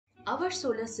Our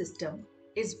solar system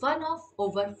is one of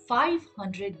over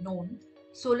 500 known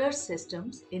solar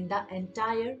systems in the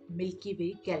entire Milky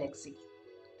Way galaxy.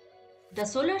 The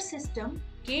solar system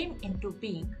came into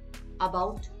being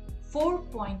about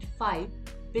 4.5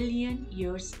 billion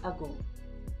years ago,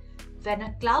 when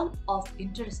a cloud of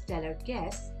interstellar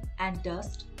gas and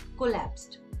dust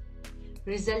collapsed,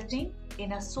 resulting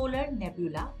in a solar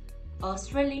nebula, a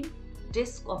swirling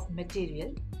disk of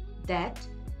material that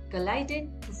collided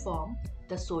to form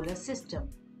the solar system.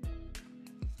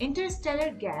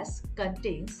 Interstellar gas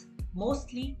contains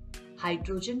mostly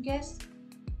hydrogen gas,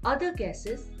 other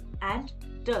gases, and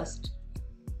dust,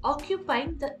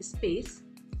 occupying the space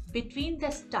between the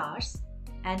stars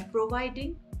and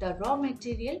providing the raw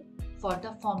material for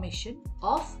the formation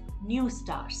of new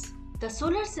stars. The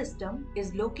solar system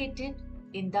is located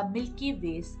in the Milky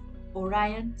Way's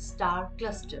Orion star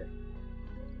cluster.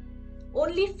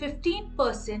 Only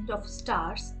 15% of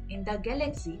stars in the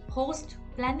galaxy host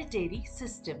planetary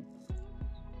system,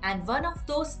 and one of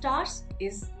those stars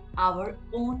is our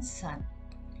own Sun.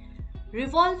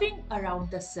 Revolving around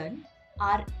the Sun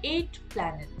are 8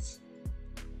 planets.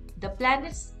 The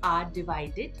planets are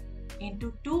divided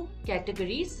into 2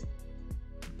 categories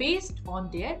based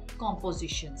on their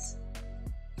compositions: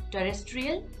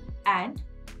 terrestrial and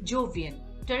Jovian.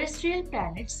 Terrestrial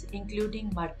planets including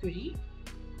Mercury,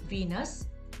 Venus,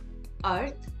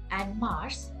 Earth, and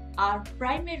Mars are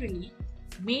primarily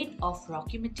made of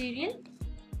rocky material.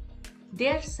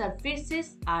 Their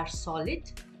surfaces are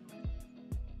solid.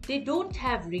 They don't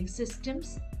have ring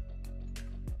systems.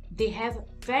 They have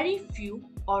very few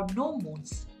or no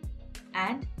moons,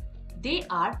 and they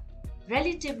are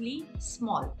relatively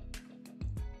small.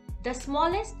 The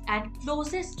smallest and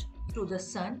closest to the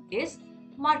Sun is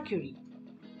Mercury,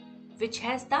 which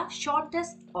has the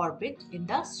shortest orbit in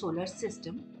the solar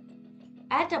system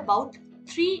at about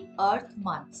 3 Earth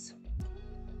months.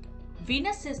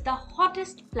 Venus is the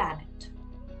hottest planet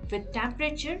with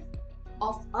temperature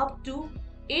of up to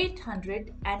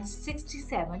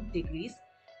 867 degrees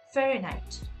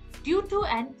Fahrenheit due to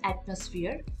an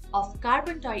atmosphere of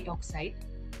carbon dioxide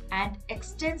and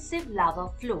extensive lava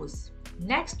flows.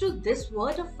 Next to this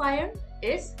world of fire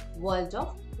is world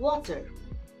of water.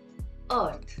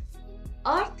 Earth.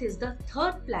 Earth is the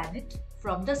 3rd planet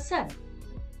from the Sun,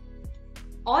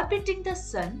 orbiting the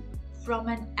Sun from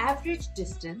an average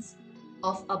distance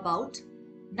of about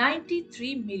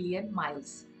 93 million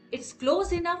miles. It's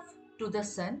close enough to the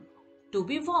Sun to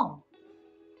be warm,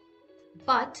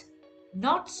 but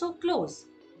not so close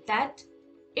that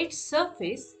its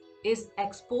surface is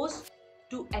exposed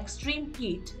to extreme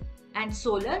heat and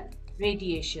solar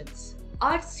radiations.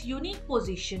 Earth's unique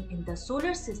position in the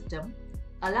solar system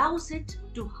allows it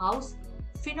to house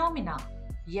phenomena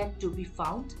yet to be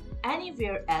found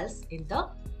anywhere else in the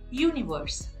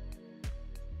universe.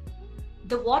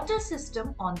 The water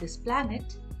system on this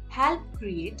planet helped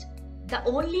create the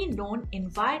only known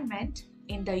environment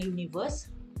in the universe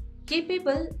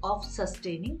capable of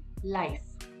sustaining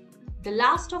life. The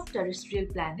last of terrestrial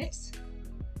planets,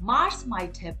 Mars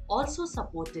might have also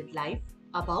supported life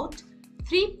about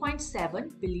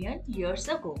 3.7 billion years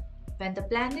ago, when the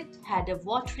planet had a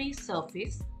watery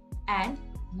surface and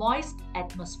moist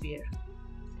atmosphere.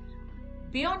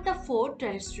 Beyond the 4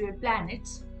 terrestrial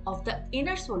planets of the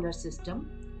inner solar system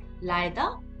lie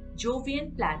the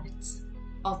Jovian planets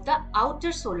of the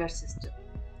outer solar system.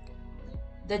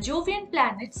 The Jovian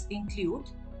planets include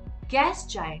gas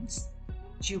giants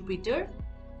Jupiter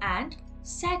and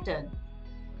Saturn,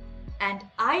 and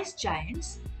ice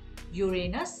giants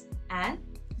Uranus and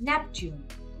Neptune.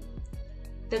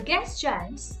 The gas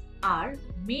giants are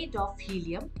made of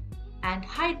helium and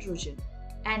hydrogen,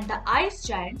 and the ice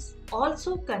giants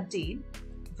also contain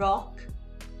rock,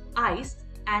 ice,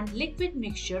 and liquid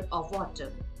mixture of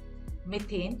water,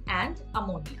 methane, and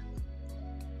ammonia.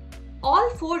 All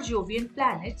 4 Jovian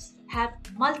planets have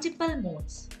multiple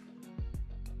moons,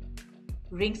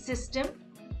 ring system,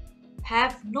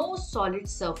 have no solid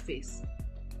surface,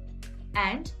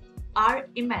 and are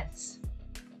immense.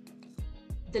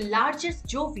 The largest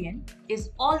Jovian is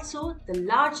also the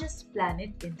largest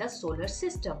planet in the solar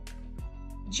system,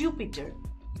 Jupiter.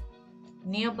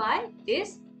 Nearby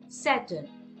is Saturn,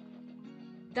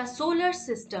 the solar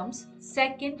system's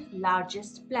 2nd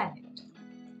largest planet.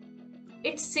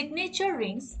 Its signature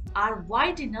rings are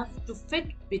wide enough to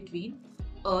fit between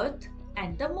Earth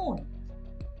and the Moon,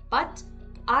 but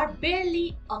are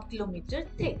barely a kilometer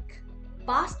thick.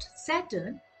 Past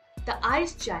Saturn, the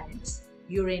ice giants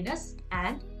Uranus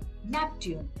and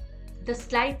Neptune. The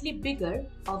slightly bigger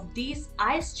of these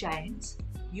ice giants,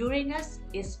 Uranus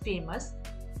is famous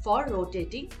for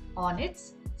rotating on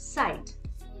its side.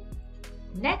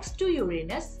 Next to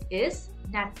Uranus is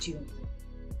Neptune,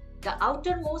 the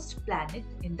outermost planet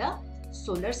in the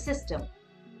solar system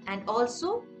and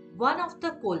also one of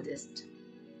the coldest.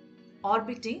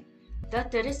 Orbiting the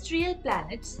terrestrial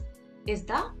planets is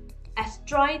the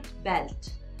asteroid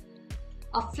belt.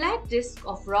 A flat disk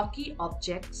of rocky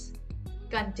objects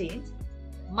contains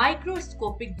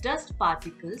microscopic dust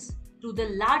particles to the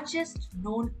largest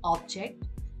known object,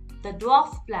 the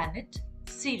dwarf planet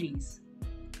Ceres.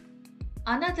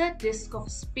 Another disk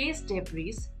of space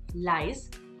debris lies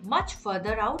much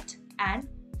further out and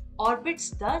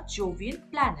orbits the Jovian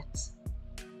planets,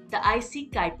 the icy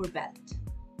Kuiper belt.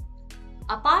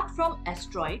 Apart from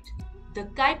asteroid, the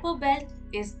Kuiper belt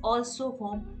is also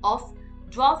home of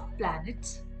dwarf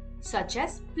planets such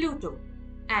as Pluto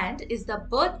and is the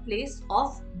birthplace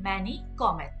of many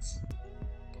comets.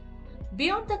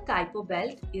 Beyond the Kuiper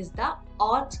belt is the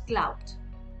Oort cloud,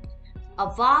 a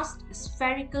vast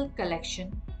spherical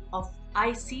collection of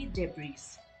icy debris.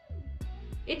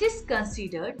 It is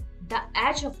considered the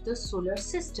edge of the solar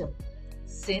system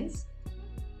since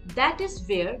that is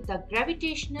where the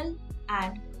gravitational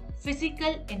and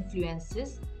physical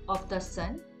influences of the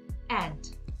Sun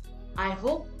end. I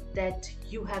hope that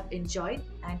you have enjoyed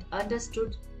and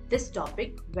understood this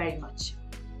topic very much.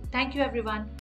 Thank you everyone.